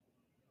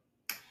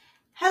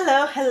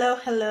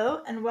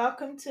Hello, and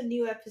welcome to a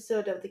new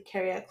episode of the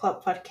Career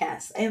Club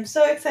podcast. I am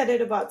so excited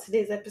about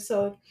today's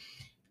episode.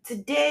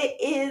 Today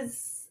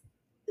is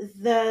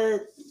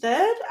the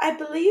third, I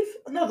believe,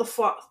 no, the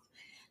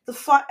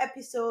fourth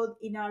episode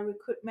in our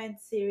recruitment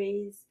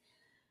series.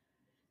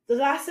 The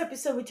last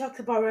episode we talked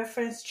about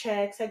reference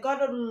checks. I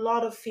got a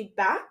lot of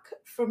feedback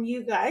from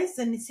you guys,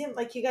 and it seemed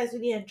like you guys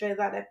really enjoyed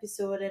that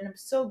episode. And I'm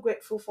so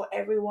grateful for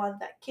everyone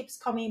that keeps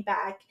coming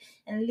back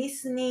and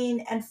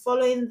listening and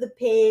following the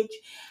page.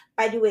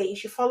 By the way, you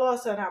should follow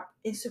us on our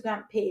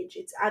Instagram page.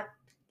 It's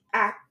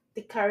at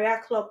the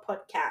Career Club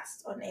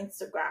Podcast on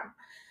Instagram.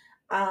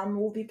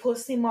 We'll be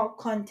posting more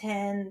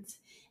content,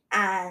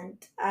 and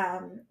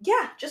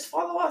yeah, just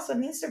follow us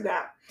on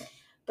Instagram.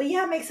 But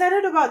yeah, I'm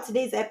excited about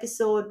today's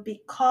episode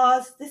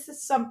because this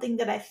is something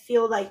that I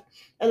feel like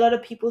a lot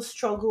of people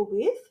struggle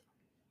with.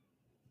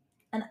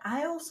 And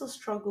I also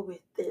struggle with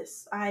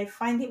this. I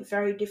find it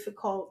very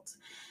difficult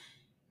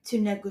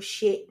to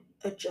negotiate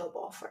a job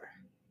offer.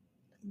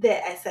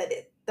 There, I said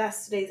it.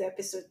 That's today's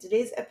episode.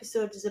 Today's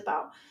episode is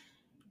about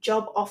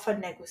job offer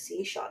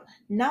negotiation.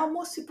 Now,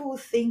 most people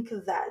think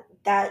that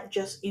that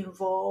just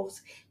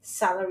involves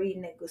salary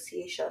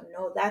negotiation.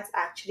 No, that's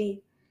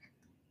actually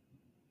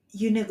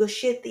you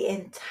negotiate the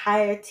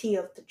entirety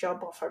of the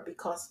job offer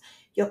because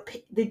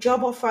the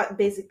job offer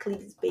basically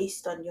is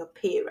based on your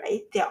pay,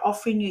 right? They're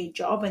offering you a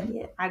job and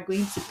they are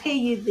going to pay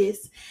you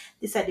this.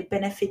 These are the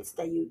benefits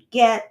that you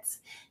get.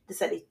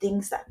 These are the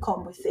things that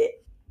come with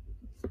it.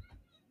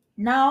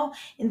 Now,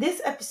 in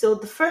this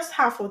episode, the first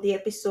half of the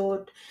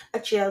episode,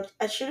 actually,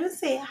 I shouldn't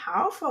say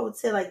half. I would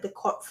say like the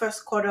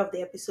first quarter of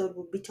the episode,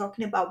 we'll be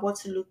talking about what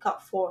to look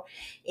out for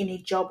in a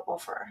job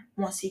offer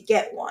once you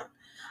get one.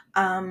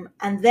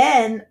 And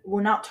then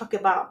we'll now talk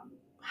about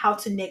how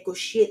to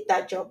negotiate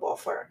that job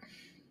offer,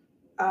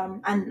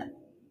 and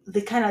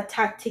the kind of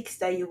tactics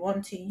that you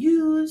want to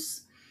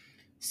use.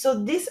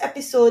 So this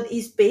episode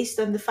is based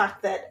on the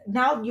fact that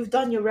now you've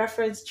done your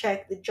reference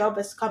check, the job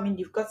has come in,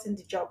 you've gotten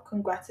the job,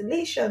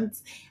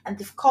 congratulations, and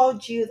they've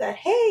called you that,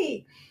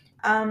 hey,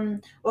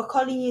 we're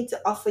calling you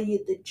to offer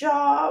you the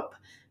job.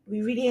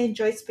 We really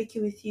enjoyed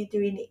speaking with you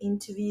during the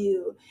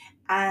interview,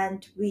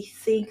 and we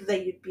think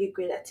that you'd be a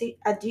great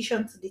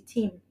addition to the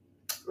team,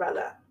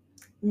 rather.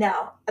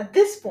 Now, at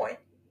this point,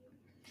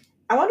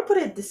 I want to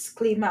put a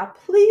disclaimer.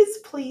 Please,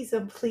 please,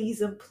 and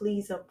please, and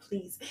please, and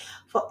please,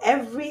 for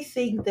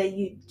everything that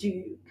you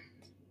do.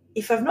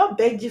 If I've not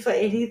begged you for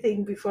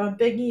anything before, I'm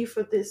begging you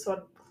for this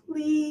one.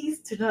 Please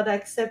do not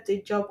accept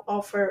a job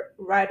offer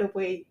right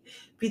away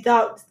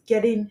without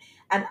getting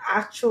an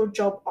actual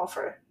job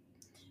offer.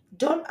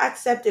 Don't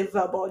accept a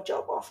verbal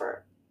job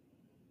offer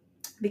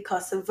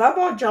because a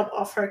verbal job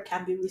offer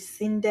can be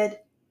rescinded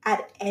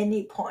at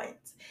any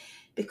point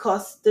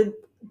because the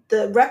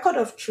record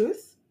of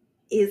truth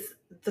is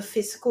the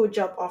physical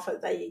job offer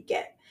that you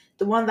get,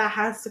 the one that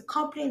has the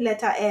company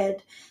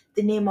letterhead,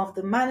 the name of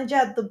the manager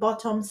at the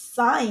bottom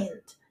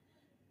signed.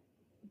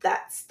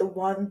 That's the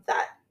one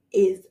that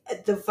is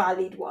the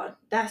valid one.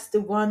 That's the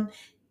one.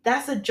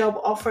 That's a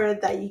job offer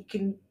that you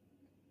can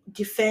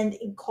defend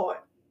in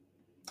court.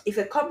 If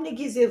a company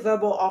gives you a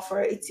verbal offer,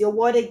 it's your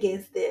word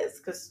against theirs.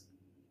 Because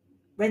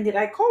when did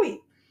I call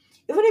you?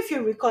 Even if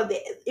you record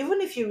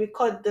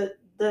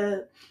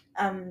the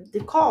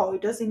call,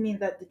 it doesn't mean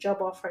that the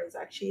job offer is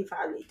actually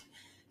valid.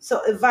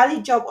 So a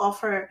valid job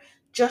offer,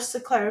 just to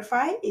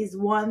clarify, is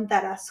one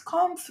that has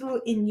come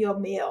through in your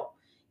mail,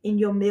 in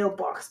your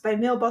mailbox. By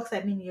mailbox,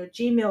 I mean your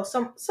Gmail.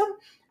 Some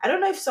I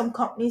don't know if some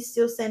companies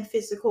still send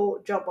physical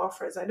job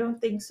offers. I don't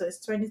think so. It's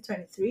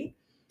 2023.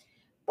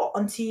 But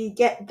until you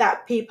get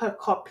that paper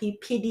copy,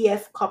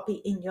 PDF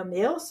copy in your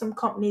mail, some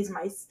companies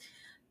might,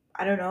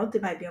 I don't know, they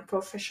might be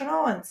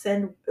unprofessional and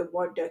send a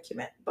Word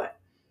document. But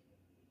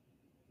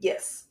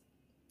yes.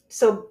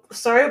 So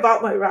sorry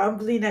about my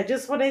rambling. I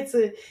just wanted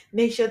to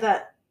make sure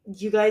that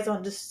you guys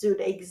understood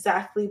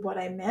exactly what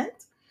I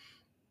meant.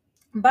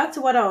 Back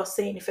to what I was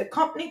saying. If a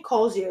company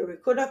calls you, a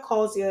recruiter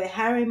calls you, a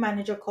hiring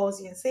manager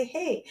calls you and say,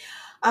 hey,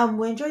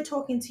 we enjoyed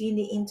talking to you in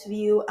the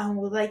interview and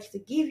would like to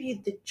give you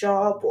the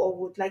job or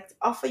would like to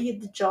offer you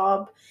the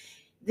job.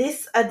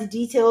 These are the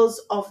details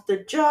of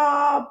the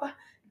job.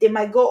 They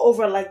might go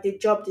over like the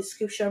job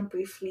description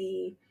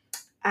briefly,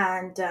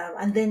 and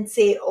then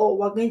say, oh,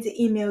 we're going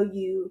to email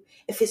you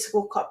a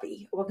physical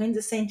copy. We're going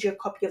to send you a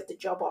copy of the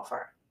job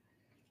offer.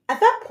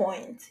 At that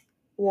point,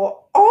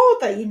 well, all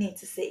that you need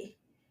to say,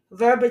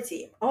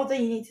 verbatim, all that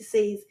you need to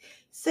say is,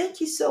 thank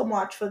you so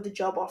much for the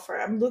job offer.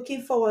 I'm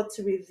looking forward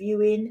to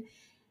reviewing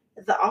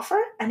the offer.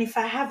 And if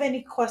I have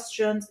any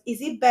questions,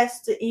 is it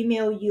best to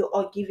email you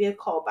or give you a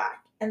call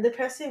back? And the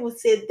person would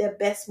say their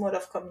best mode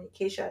of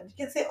communication.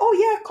 You can say, oh,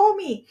 yeah, call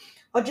me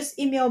or just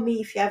email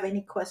me if you have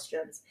any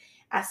questions.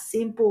 As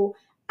simple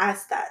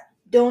as that.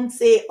 Don't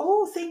say,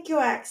 oh, thank you,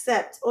 I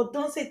accept. Or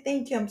don't say,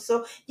 thank you,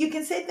 you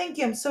can say, thank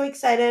you, I'm so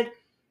excited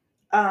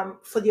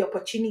for the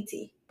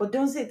opportunity. But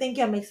don't say, thank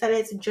you, I'm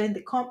excited to join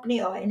the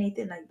company or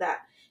anything like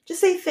that.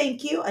 Just say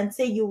thank you and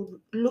say you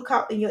look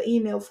out in your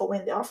email for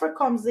when the offer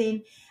comes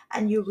in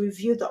and you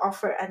review the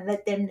offer and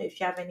let them know if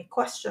you have any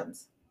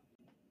questions.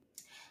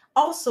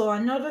 Also,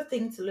 another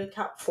thing to look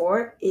out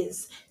for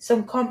is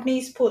some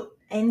companies put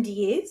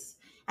NDAs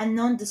and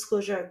non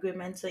disclosure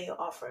agreements on your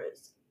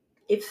offers.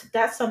 If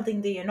that's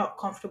something that you're not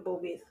comfortable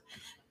with,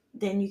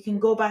 then you can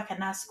go back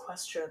and ask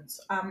questions.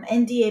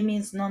 NDA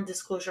means non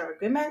disclosure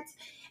agreement.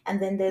 And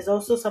then there's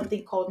also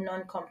something called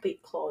non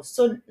compete clause.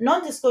 So,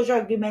 non disclosure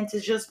agreement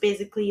is just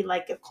basically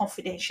like a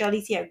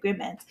confidentiality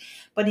agreement.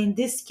 But in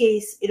this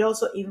case, it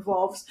also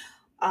involves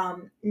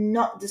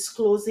not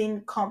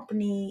disclosing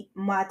company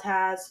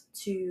matters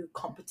to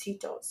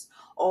competitors,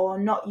 or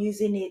not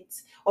using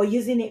it, or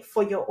using it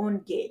for your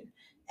own gain.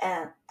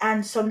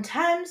 And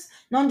sometimes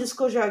non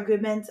disclosure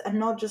agreements are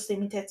not just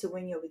limited to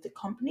when you're with the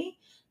company.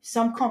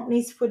 Some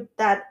companies put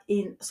that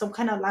in some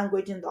kind of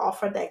language in the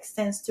offer that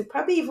extends to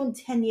probably even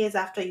 10 years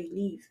after you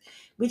leave,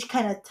 which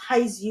kind of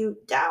ties you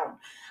down.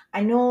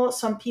 I know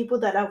some people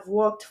that have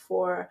worked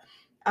for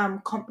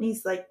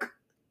companies like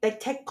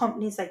tech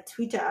companies like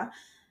Twitter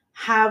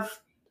have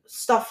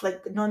stuff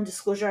like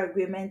non-disclosure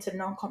agreement and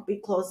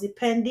non-compete clause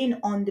depending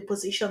on the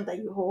position that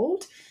you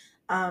hold.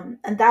 And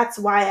that's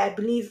why I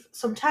believe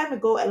some time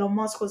ago Elon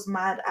Musk was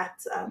mad at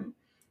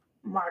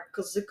Mark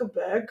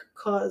Zuckerberg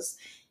because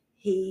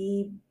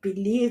he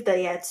believed that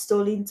he had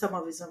stolen some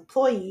of his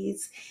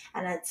employees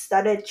and had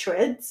started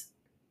threads.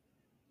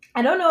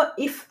 I don't know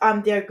if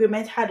their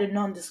agreement had a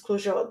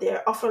non-disclosure, or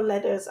their offer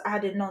letters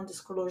had a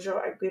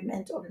non-disclosure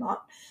agreement or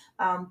not.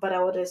 But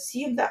I would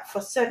assume that for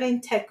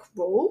certain tech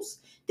roles,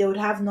 they would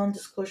have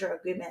non-disclosure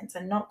agreements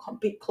and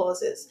non-compete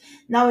clauses.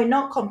 Now, a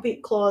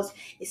non-compete clause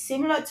is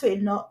similar to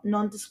a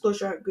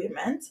non-disclosure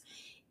agreement.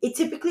 It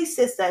typically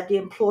says that the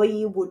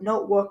employee would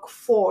not work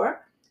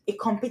for a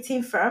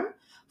competing firm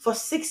for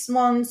 6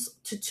 months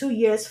to 2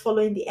 years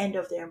following the end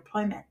of their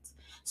employment.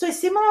 So it's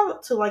similar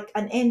to like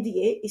an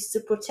NDA, is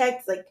to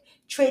protect like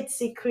trade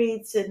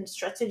secrets and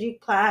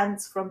strategic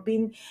plans from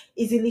being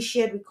easily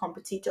shared with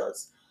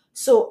competitors.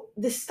 So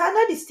the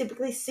standard is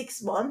typically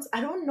 6 months.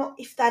 I don't know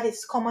if that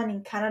is common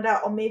in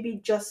Canada, or maybe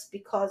just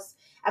because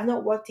I've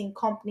not worked in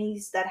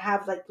companies that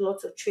have like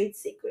lots of trade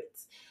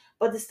secrets.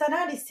 But the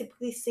standard is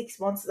typically 6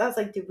 months. That's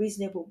like the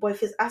reasonable. But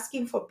if it's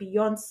asking for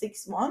beyond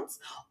 6 months,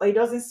 or it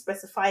doesn't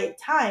specify a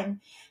time,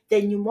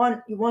 then you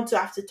want to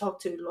have to talk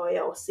to a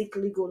lawyer or seek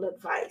legal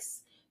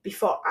advice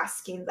before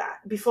asking that.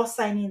 Before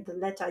signing the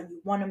letter,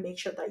 you want to make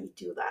sure that you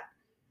do that.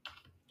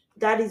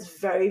 That is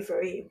very,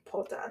 very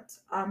important.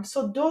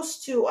 So those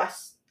two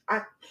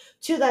are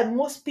two that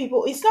most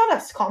people, it's not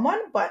as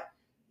common, but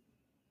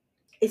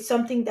it's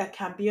something that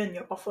can be on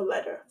your offer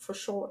letter for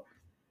sure.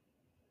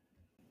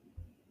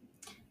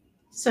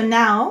 So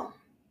now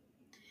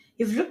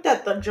you've looked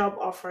at the job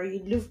offer,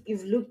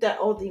 you've looked at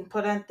all the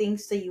important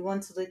things that you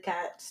want to look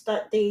at: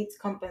 start dates,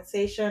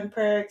 compensation,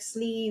 perks,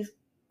 leave,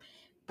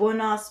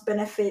 bonus,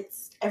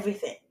 benefits,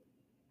 everything.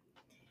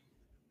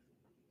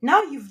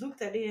 Now you've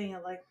looked at it and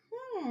you're like,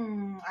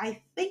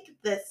 I think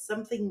there's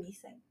something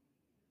missing.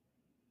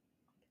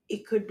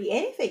 It could be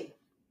anything.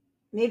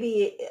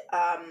 Maybe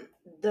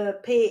the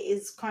pay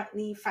is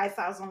currently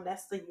 5,000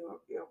 less than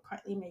you're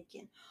currently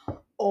making,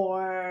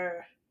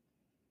 or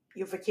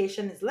your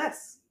vacation is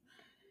less.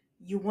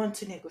 You want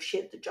to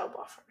negotiate the job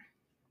offer.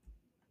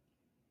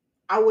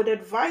 I would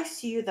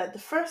advise you that the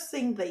first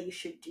thing that you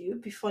should do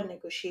before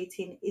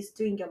negotiating is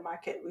doing your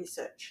market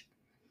research.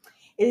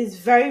 It is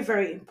very,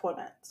 very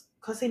important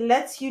because it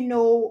lets you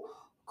know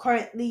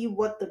currently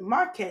what the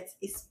market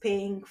is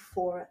paying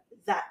for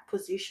that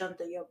position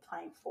that you're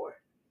applying for.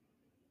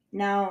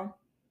 Now,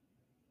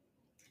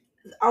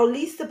 I'll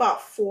list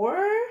about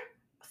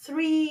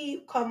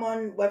three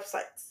common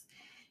websites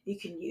you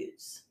can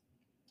use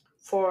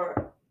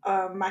for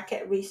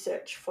market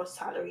research for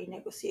salary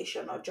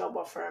negotiation or job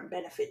offer and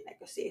benefit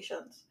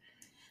negotiations.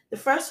 The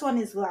first one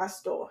is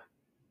Glassdoor.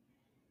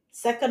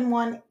 Second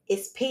one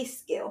is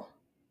PayScale.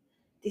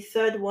 The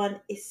third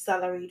one is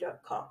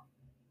Salary.com.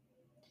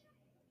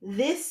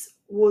 This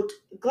would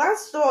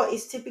Glassdoor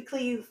is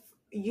typically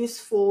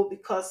useful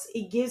because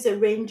it gives a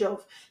range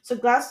of, so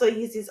Glassdoor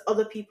uses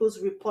other people's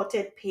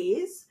reported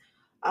pays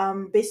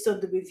based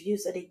on the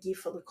reviews that they give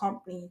for the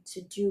company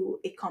to do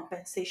a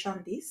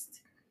compensation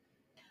list.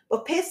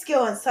 But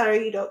PayScale and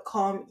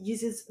Salary.com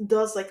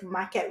does like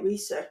market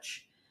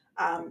research.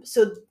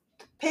 So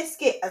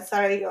PayScale and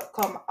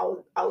Salary.com,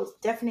 I would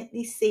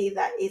definitely say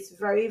that it's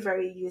very,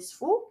 very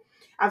useful.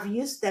 I've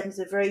used them as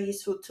a very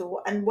useful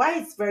tool. And why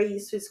it's very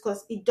useful is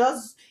because it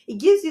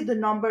gives you the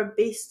number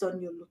based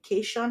on your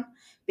location,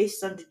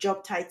 based on the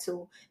job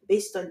title,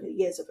 based on your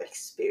years of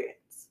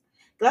experience.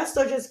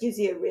 Glassdoor just gives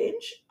you a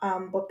range,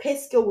 but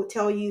PayScale will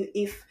tell you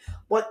if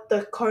what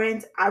the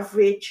current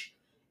average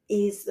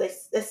is.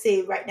 Let's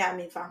say right now I'm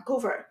in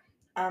Vancouver,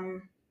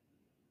 um,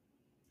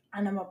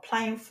 and I'm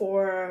applying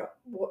for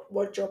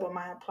what job am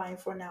I applying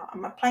for now?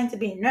 I'm applying to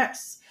be a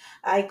nurse.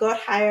 I got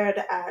hired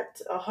at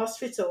a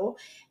hospital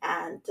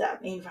and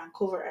in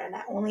Vancouver, and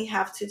I only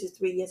have 2 to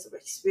 3 years of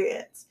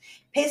experience.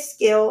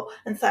 PayScale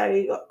and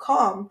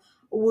Salary.com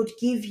would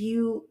give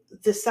you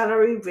the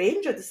salary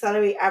range or the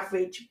salary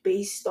average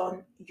based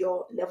on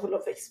your level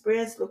of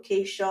experience,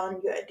 location,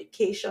 your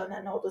education,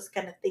 and all those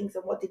kind of things,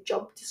 and what the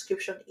job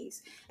description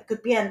is. It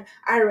could be an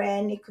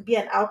RN, it could be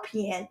an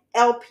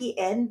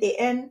LPN. They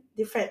earn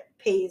different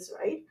pays,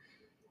 right?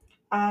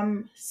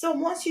 So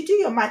once you do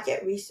your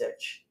market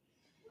research,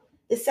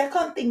 the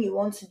second thing you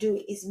want to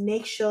do is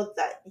make sure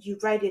that you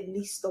write a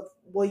list of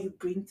what you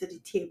bring to the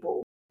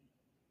table.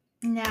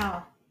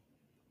 Now,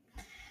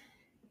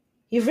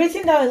 you've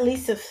written down a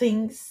list of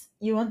things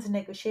you want to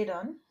negotiate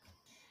on.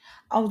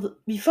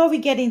 Before we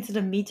get into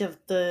the meat of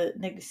the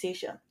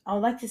negotiation, I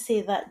would like to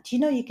say that do you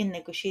know you can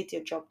negotiate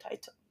your job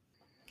title?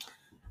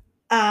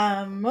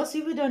 Most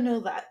people don't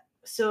know that.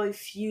 So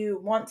if you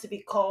want to be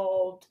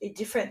called a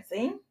different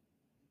thing,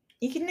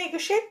 you can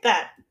negotiate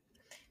that.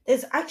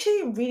 There's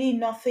actually really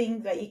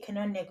nothing that you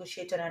cannot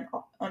negotiate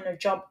on a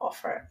job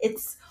offer.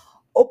 It's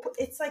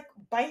like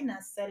buying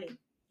and selling.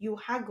 You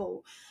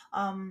haggle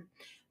um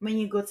when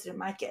you go to the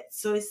market.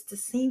 So it's the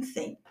same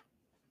thing.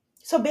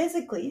 So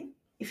basically,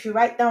 if you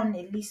write down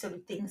a list of the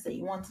things that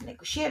you want to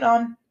negotiate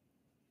on,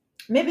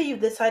 maybe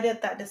you've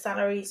decided that the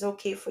salary is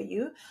okay for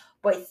you,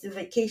 but it's the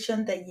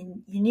vacation that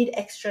you need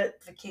extra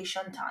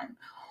vacation time,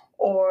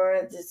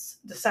 or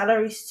the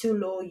salary is too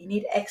low, you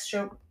need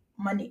extra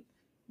money.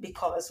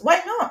 Because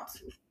why not?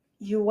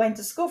 You went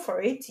to school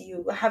for it,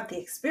 you have the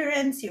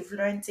experience, you've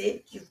learned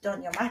it, you've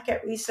done your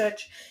market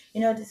research,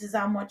 this is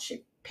how much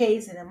it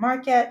pays in the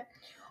market.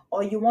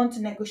 Or you want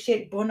to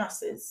negotiate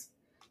bonuses.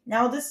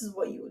 Now, this is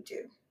what you would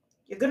do.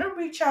 You're going to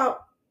reach out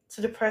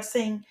to the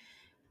person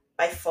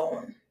by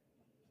phone.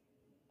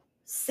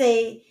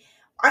 Say,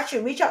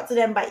 actually, reach out to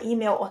them by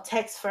email or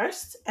text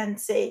first and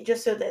say,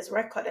 just so there's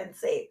record, and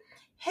say,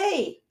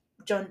 hey,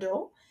 John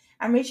Doe,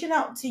 I'm reaching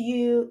out to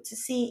you to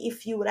see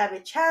if you would have a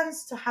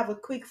chance to have a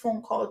quick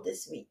phone call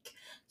this week,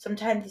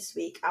 sometime this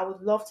week. I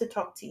would love to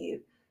talk to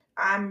you.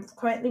 I'm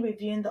currently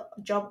reviewing the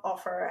job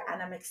offer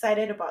and I'm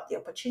excited about the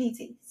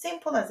opportunity.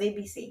 Simple as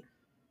ABC.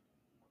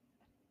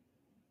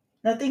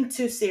 Nothing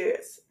too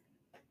serious.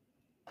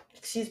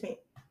 Excuse me.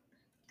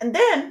 And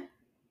then,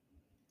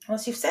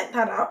 once you've sent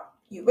that out,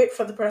 you wait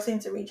for the person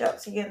to reach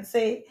out to you and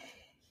say,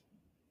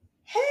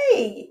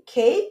 hey,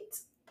 Kate,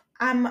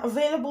 I'm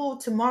available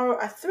tomorrow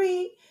at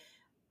 3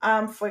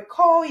 for a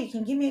call. You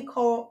can give me a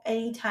call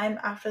anytime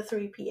after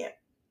 3 p.m.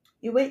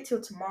 You wait till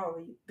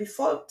tomorrow.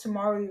 Before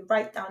tomorrow, you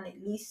write down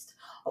a list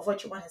of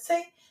what you want to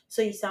say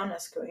so you sound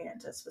as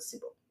coherent as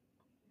possible.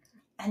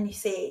 And you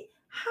say,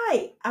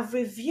 hi, I've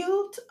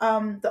reviewed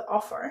the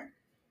offer.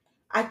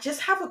 I just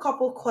have a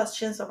couple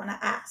questions I want to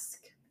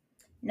ask.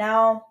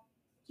 Now,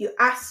 you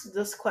ask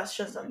those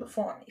questions on the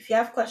phone. If you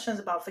have questions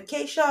about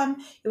vacation,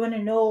 you want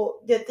to know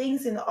the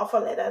things in the offer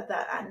letter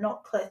that are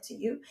not clear to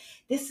you,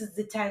 this is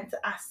the time to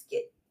ask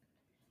it.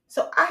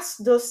 So ask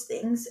those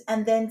things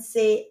and then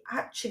say,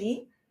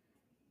 actually,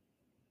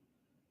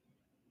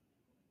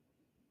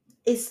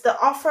 is the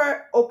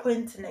offer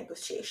open to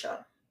negotiation?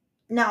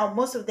 Now,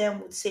 most of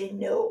them would say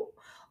no,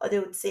 or they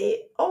would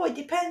say, oh, it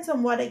depends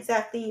on what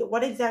exactly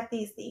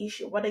is the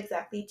issue, what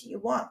exactly do you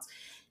want?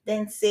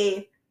 Then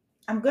say,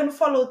 I'm going to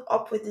follow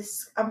up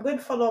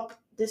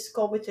this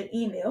call with an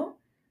email,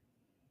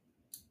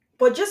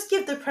 but just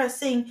give the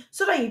person,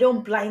 so that you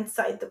don't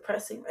blindside the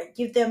person, right?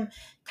 Give them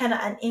kind of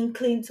an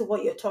inkling to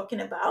what you're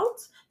talking about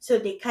so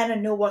they kind of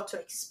know what to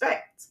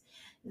expect.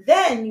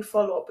 Then you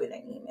follow up with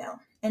an email.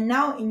 And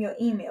now in your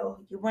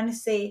email, you want to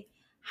say,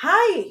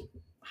 hi,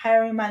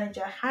 hiring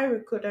manager, hi,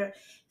 recruiter.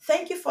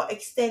 Thank you for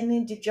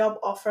extending the job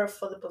offer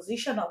for the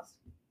position of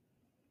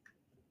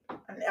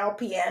an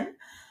LPN.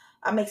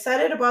 I'm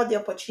excited about the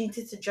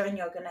opportunity to join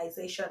your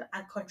organization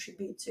and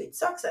contribute to its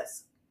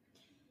success.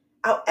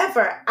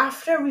 However,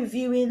 after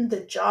reviewing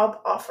the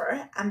job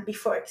offer and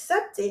before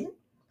accepting,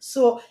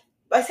 so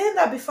by saying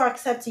that before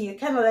accepting, you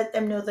kind of let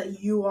them know that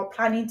you are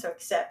planning to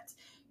accept.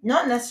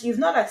 Not necessarily you've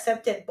not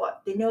accepted,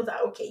 but they know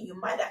that okay, you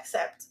might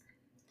accept.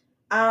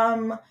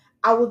 Um,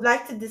 I would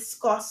like to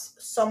discuss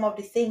some of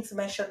the things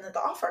mentioned in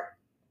the offer.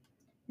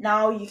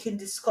 Now you can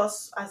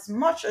discuss as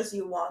much as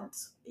you want.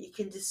 You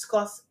can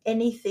discuss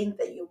anything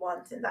that you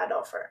want in that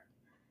offer.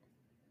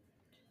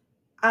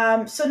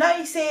 So now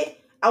you say,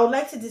 I would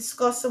like to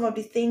discuss some of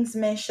the things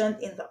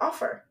mentioned in the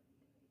offer.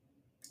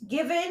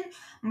 Given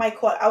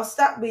I'll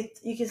start with,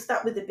 you can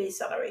start with the base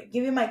salary.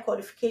 Given my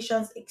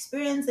qualifications,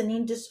 experience, and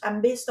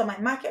and based on my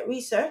market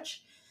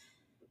research,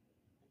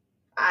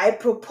 I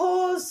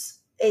propose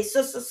a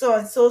so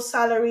and so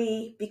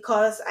salary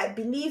because I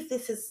believe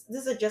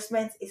this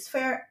adjustment is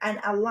fair and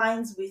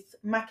aligns with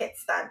market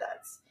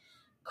standards.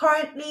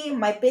 Currently,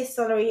 my base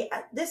salary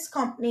at this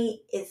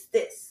company is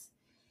this,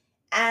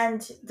 and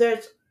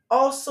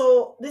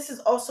this is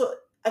also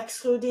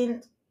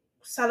excluding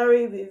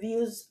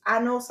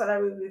annual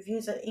salary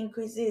reviews and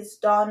increases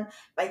done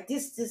by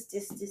this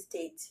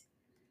date.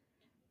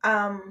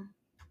 um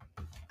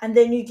and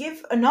then you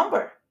give a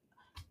number.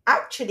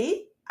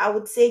 Actually, I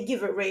would say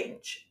give a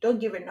range, don't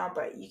give a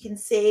number. You can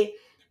say,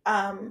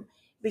 um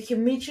we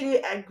can mutually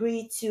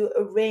agree to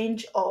a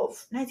range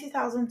of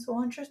 90,000 to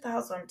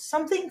 100,000,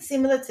 something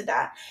similar to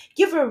that.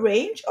 Give a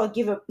range or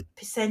give a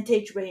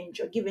percentage range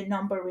or give a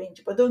number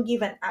range, but don't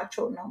give an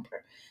actual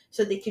number.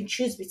 So they can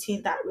choose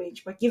between that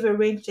range, but give a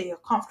range that you're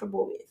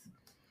comfortable with.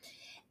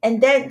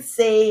 And then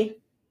say,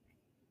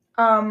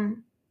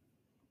 um,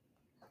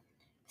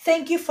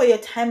 thank you for your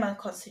time and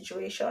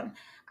consideration.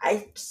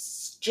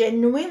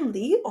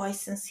 Genuinely or I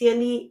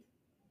sincerely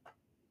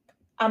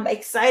I'm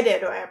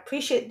excited or I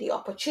appreciate the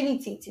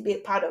opportunity to be a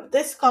part of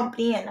this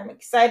company, and I'm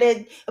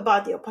excited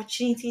about the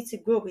opportunity to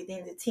grow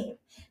within the team.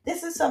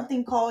 This is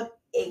something called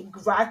a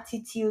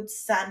gratitude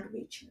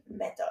sandwich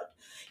method.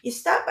 You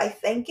start by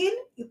thanking,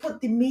 you put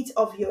the meat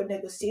of your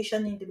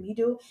negotiation in the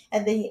middle,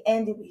 and then you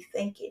end it with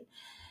thanking.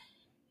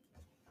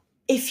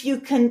 If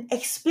you can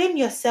explain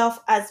yourself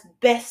as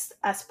best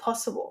as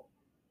possible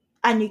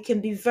and you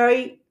can be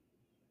very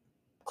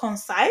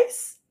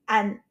concise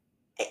and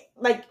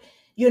like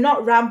you're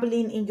not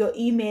rambling in your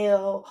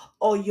email,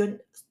 or you're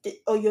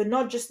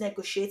not just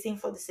negotiating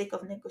for the sake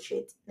of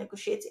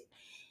negotiating.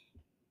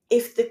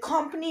 If the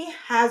company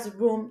has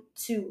room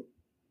to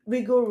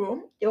wiggle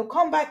room, they'll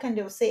come back and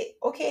they'll say,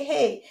 okay,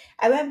 hey,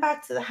 I went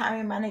back to the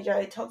hiring manager,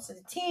 I talked to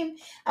the team,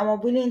 and we're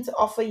willing to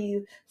offer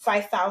you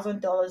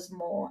 $5,000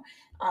 more,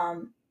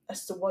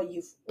 as to what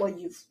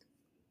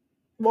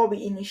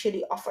we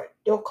initially offered.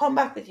 They'll come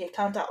back with a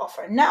counter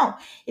offer. Now,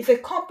 if a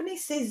company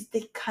says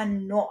they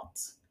cannot,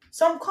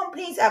 some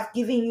companies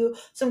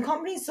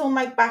don't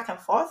like back and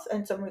forth,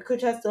 and some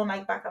recruiters don't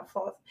like back and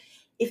forth.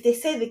 If they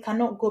say they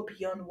cannot go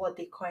beyond what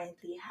they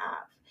currently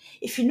have,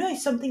 if you know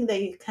it's something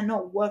that you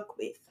cannot work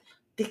with,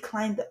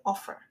 decline the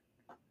offer.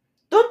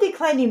 Don't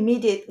decline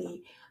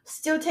immediately.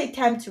 Still take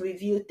time to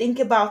review, think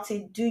about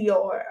it, do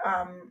your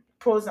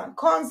pros and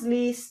cons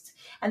list,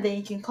 and then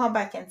you can come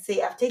back and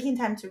say, I've taken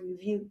time to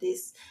review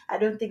this. I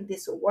don't think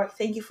this will work.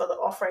 Thank you for the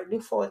offer. I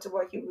look forward to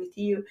working with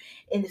you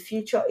in the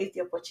future if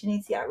the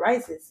opportunity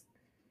arises.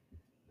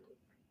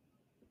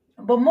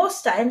 But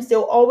most times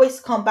they'll always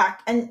come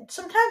back, and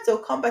sometimes they'll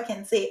come back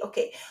and say,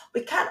 okay,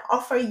 we can't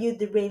offer you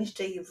the range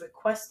that you've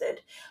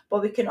requested,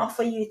 but we can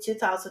offer you a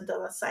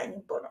 $2,000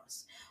 signing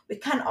bonus. We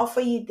can't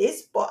offer you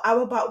this, but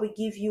how about we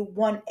give you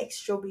one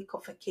extra week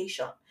of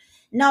vacation?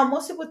 Now,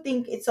 most people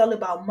think it's all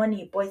about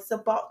money, but it's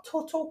about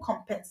total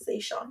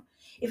compensation.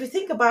 If you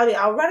think about it,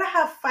 I'd rather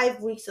have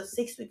 5 weeks or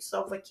 6 weeks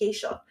of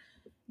vacation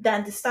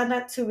than the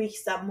standard 2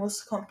 weeks that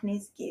most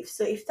companies give.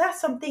 So if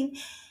that's something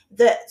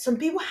that some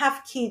people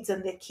have kids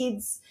and their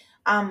kids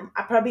are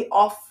probably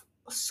off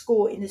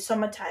school in the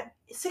summertime,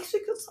 6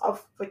 weeks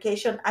of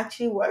vacation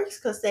actually works,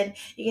 because then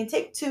you can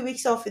take 2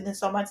 weeks off in the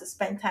summer to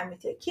spend time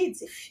with your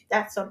kids if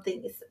that's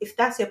something, if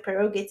that's your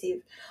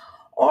prerogative.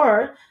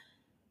 Or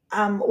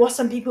what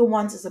some people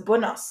want is a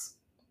bonus.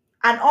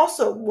 And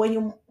also, when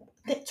you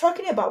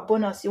talking about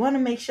bonus, you want to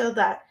make sure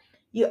that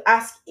you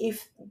ask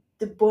if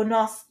the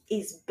bonus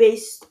is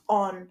based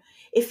on,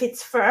 if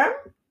it's firm.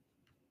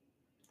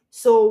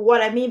 So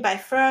what I mean by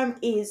firm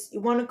is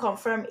you want to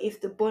confirm if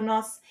the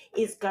bonus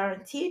is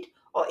guaranteed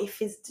or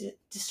if it's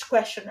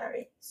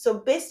discretionary. So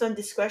based on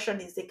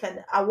discretion is they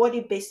can award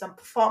it based on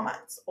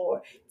performance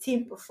or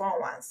team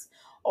performance.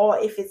 Or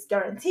if it's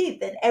guaranteed,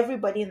 then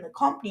everybody in the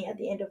company at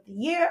the end of the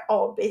year,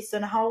 or based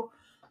on how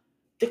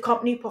the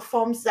company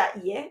performs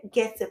that year,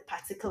 gets a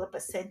particular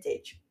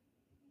percentage.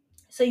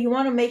 So you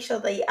want to make sure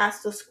that you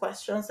ask those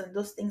questions and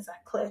those things are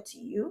clear to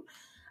you.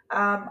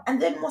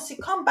 And then once you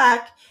come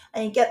back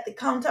and you get the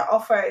counter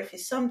offer, if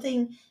it's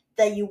something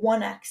that you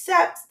want to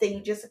accept, then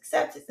you just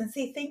accept it and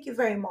say thank you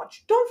very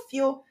much. Don't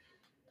feel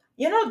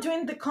you're not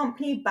doing the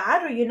company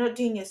bad or you're not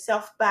doing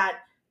yourself bad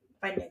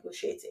by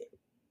negotiating.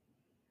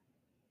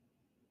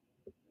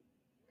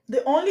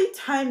 The only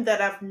time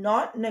that I've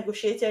not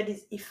negotiated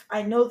is if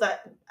I know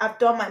that I've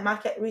done my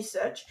market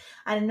research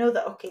and I know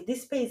that, okay,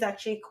 this pay is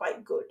actually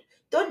quite good.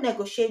 Don't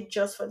negotiate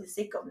just for the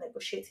sake of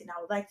negotiating. I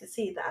would like to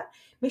say that.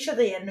 Make sure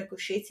that you're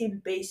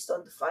negotiating based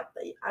on the fact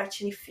that you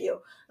actually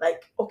feel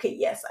like, okay,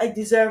 yes, I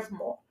deserve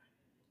more.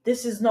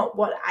 This is not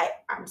what I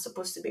am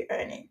supposed to be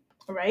earning,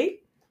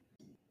 right?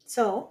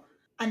 So,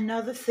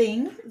 another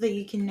thing that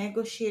you can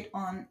negotiate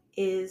on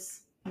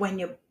is when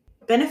your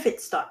benefit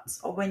starts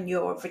or when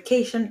your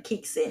vacation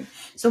kicks in.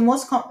 So,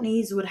 most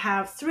companies would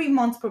have 3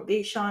 months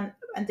probation,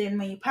 and then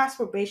when you pass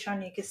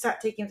probation, you can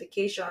start taking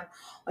vacation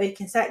or you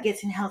can start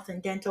getting health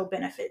and dental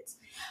benefits.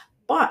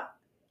 But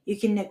you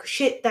can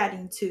negotiate that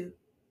into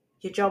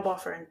your job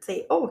offer and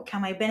say, oh,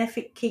 can my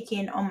benefit kick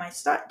in on my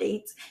start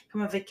date? Can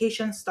my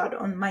vacation start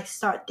on my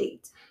start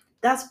date?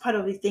 That's part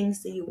of the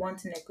things that you want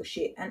to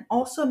negotiate. And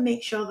also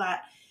make sure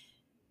that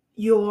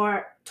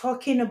you're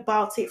talking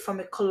about it from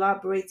a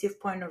collaborative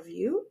point of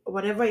view.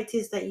 Whatever it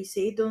is that you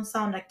say, don't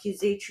sound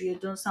accusatory,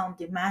 don't sound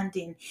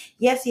demanding.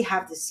 Yes, you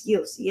have the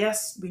skills.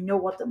 Yes, we know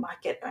what the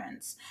market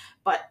earns,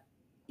 but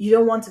you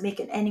don't want to make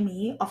an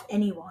enemy of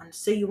anyone.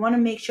 So you want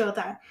to make sure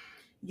that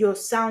you're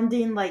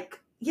sounding like,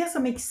 yes,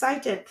 I'm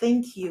excited,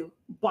 thank you,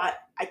 but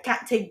I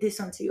can't take this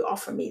until you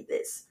offer me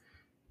this.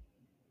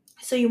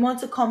 So you want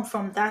to come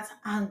from that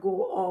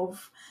angle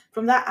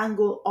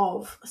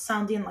of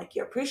sounding like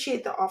you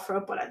appreciate the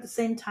offer, but at the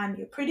same time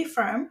you're pretty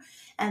firm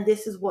and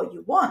this is what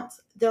you want.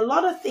 There are a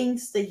lot of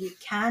things that you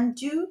can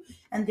do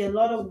and there are a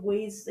lot of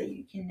ways that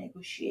you can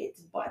negotiate.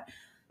 But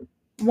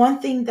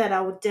one thing that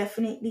I would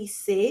definitely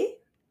say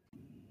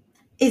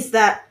is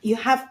that you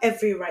have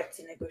every right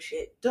to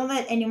negotiate. Don't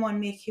let anyone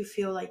make you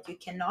feel like you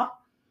cannot.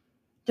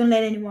 Don't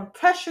let anyone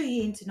pressure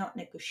you into not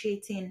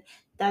negotiating.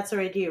 That's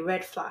already a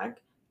red flag.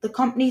 The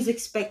companies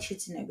expect you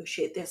to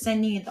negotiate. They're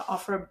sending you the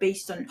offer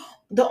based on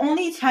the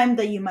only time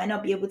that you might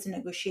not be able to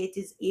negotiate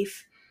is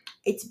if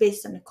it's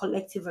based on a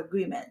collective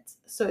agreement.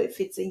 So if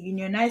it's a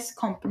unionized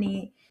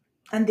company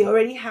and they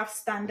already have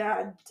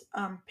standard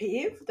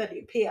pay that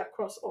they pay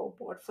across all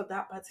board for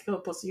that particular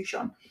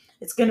position,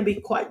 it's going to be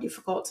quite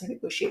difficult to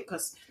negotiate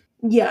because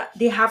yeah,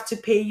 they have to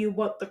pay you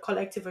what the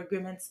collective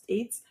agreement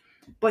states.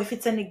 But if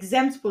it's an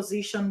exempt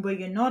position where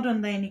you're not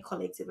under any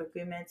collective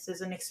agreements,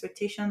 there's an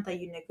expectation that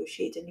you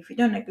negotiate. And if you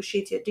don't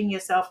negotiate, you're doing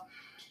yourself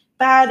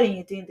bad and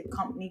you're doing the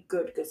company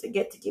good because they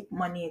get to keep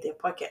money in their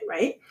pocket,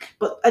 right?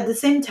 But at the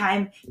same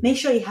time, make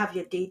sure you have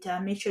your data,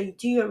 make sure you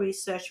do your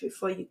research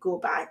before you go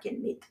back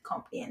and meet the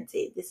company and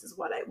say, this is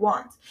what I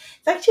want.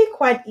 It's actually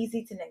quite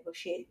easy to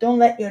negotiate. Don't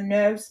let your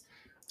nerves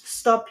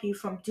stop you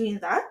from doing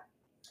that.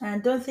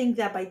 And don't think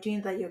that by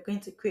doing that, you're going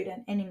to create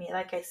an enemy.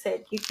 Like I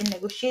said, you can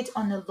negotiate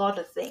on a lot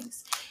of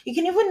things. You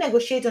can even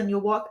negotiate on your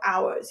work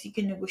hours. You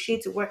can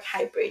negotiate to work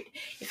hybrid.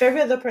 If every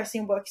other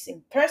person works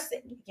in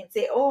person, you can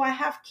say, oh, I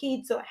have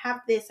kids, or I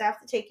have this, I have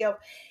to take care of.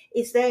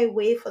 Is there a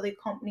way for the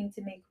company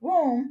to make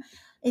room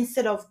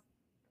instead of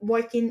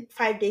working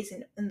 5 days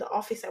in the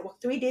office? I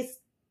work 3 days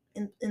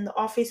in the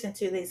office and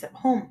 2 days at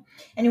home.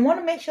 And you want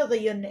to make sure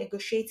that you're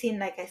negotiating,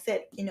 like I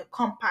said, in a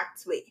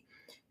compact way.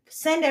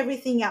 Send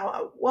everything out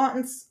at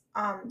once.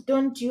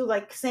 Don't you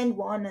like send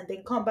one and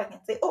then come back and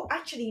say, oh,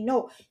 actually,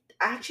 no,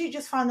 I actually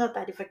just found out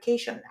that the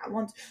vacation I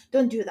want.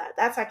 Don't do that.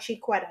 That's actually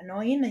quite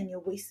annoying and you're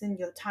wasting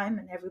your time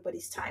and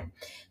everybody's time.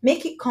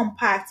 Make it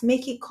compact,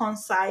 make it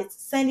concise,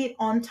 send it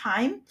on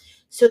time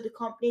so the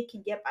company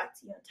can get back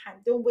to you on time.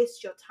 Don't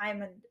waste your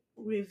time and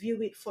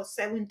review it for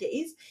 7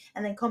 days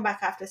and then come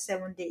back after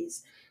 7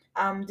 days.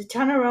 The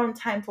turnaround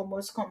time for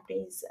most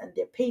companies and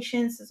their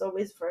patience is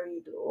always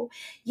very low.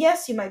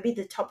 Yes, you might be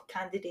the top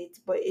candidate,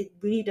 but it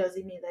really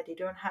doesn't mean that they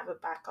don't have a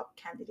backup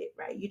candidate,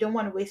 right? You don't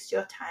want to waste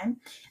your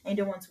time and you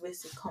don't want to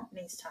waste the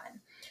company's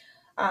time.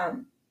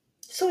 Um,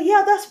 so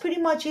yeah, that's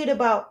pretty much it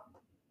about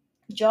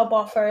job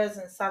offers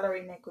and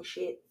salary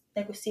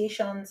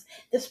negotiations.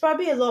 There's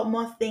probably a lot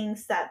more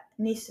things that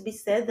needs to be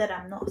said that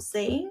I'm not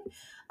saying.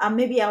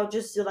 Maybe I'll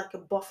just do like a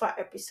buffer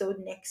episode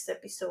next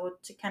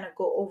episode to kind of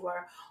go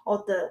over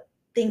all the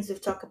things we've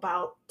talked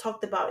about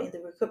in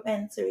the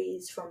recruitment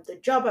series, from the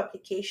job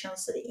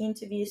applications to the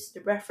interviews to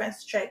the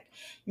reference check,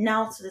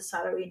 now to the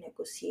salary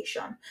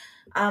negotiation.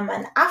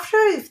 And after,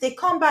 if they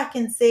come back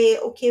and say,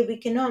 okay, we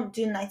cannot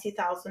do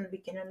 90,000, we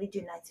can only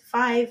do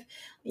 95,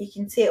 you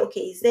can say,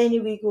 okay, is there any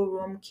wiggle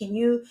room? Can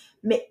you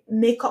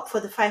make up for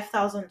the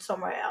 5,000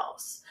 somewhere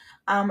else?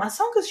 As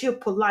long as you're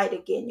polite,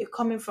 again, you're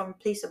coming from a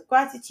place of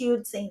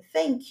gratitude, saying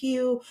thank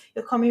you,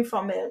 you're coming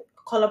from a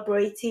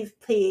collaborative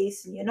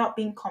place, and you're not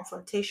being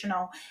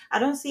confrontational. I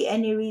don't see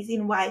any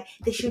reason why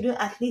they shouldn't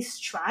at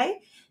least try.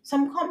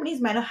 Some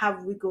companies might not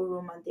have wiggle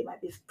room and they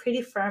might be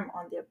pretty firm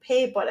on their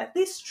pay, but at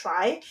least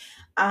try.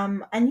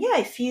 And yeah,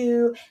 if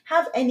you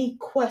have any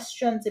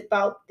questions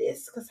about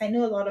this, because I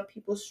know a lot of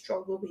people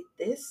struggle with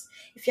this,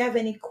 if you have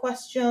any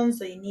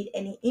questions or you need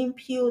any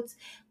input,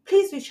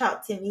 please reach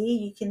out to me.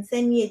 You can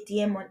send me a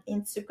DM on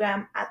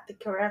Instagram at the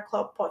Career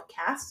Club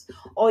Podcast,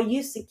 or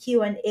use the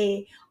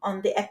Q&A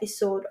on the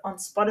episode on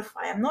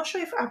Spotify. I'm not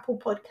sure if Apple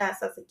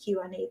Podcast has a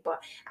Q&A,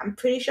 but I'm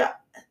pretty sure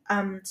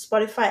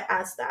Spotify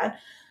has that.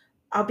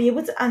 I'll be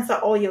able to answer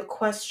all your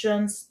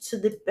questions to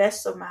the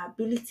best of my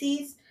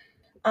abilities.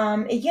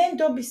 Again,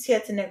 don't be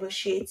scared to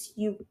negotiate.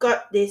 You've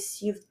got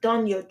this. You've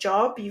done your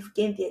job. You've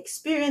gained the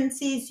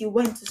experiences. You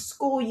went to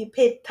school. You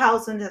paid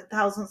thousands and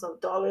thousands of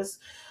dollars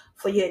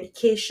for your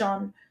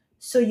education.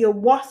 So you're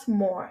worth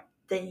more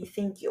than you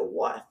think you're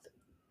worth.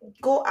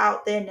 Go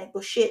out there,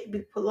 negotiate,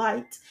 be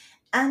polite,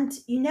 and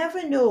you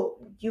never know.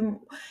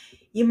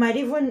 You might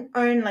even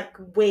earn like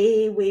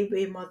way, way,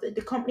 way more.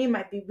 The company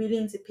might be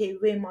willing to pay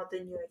way more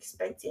than you're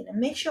expecting. And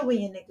make sure when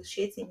you're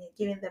negotiating, you're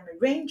giving them a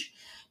range,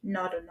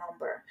 not a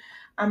number.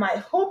 I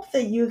hope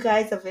that you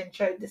guys have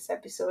enjoyed this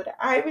episode.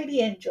 I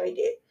really enjoyed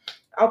it.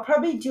 I'll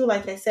probably do,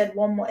 like I said,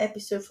 one more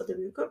episode for the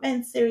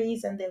recruitment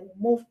series and then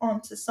we'll move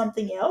on to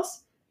something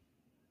else.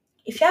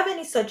 If you have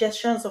any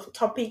suggestions of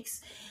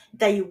topics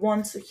that you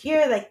want to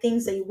hear, like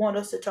things that you want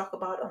us to talk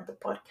about on the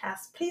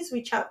podcast, please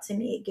reach out to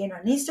me again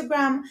on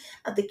Instagram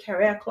at the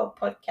Career Club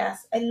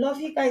Podcast. I love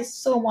you guys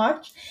so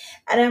much,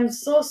 and I'm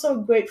so, so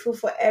grateful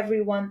for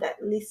everyone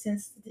that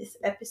listens to this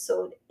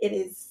episode. It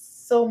is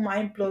so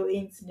mind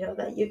blowing to know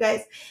that you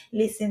guys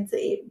listen to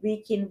it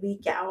week in,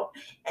 week out,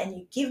 and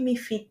you give me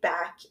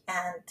feedback.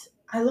 And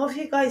I love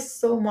you guys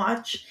so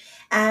much.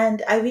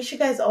 And I wish you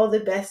guys all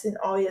the best in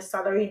all your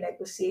salary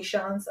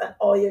negotiations and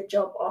all your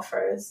job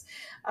offers.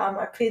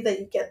 I pray that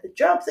you get the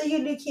jobs that you're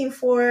looking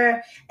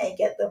for and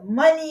get the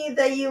money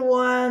that you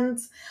want.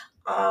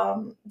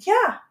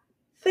 Yeah,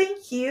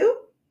 thank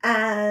you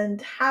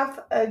and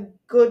have a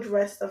good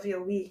rest of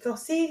your week. I'll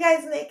see you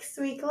guys next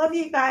week. Love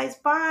you guys.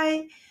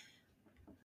 Bye.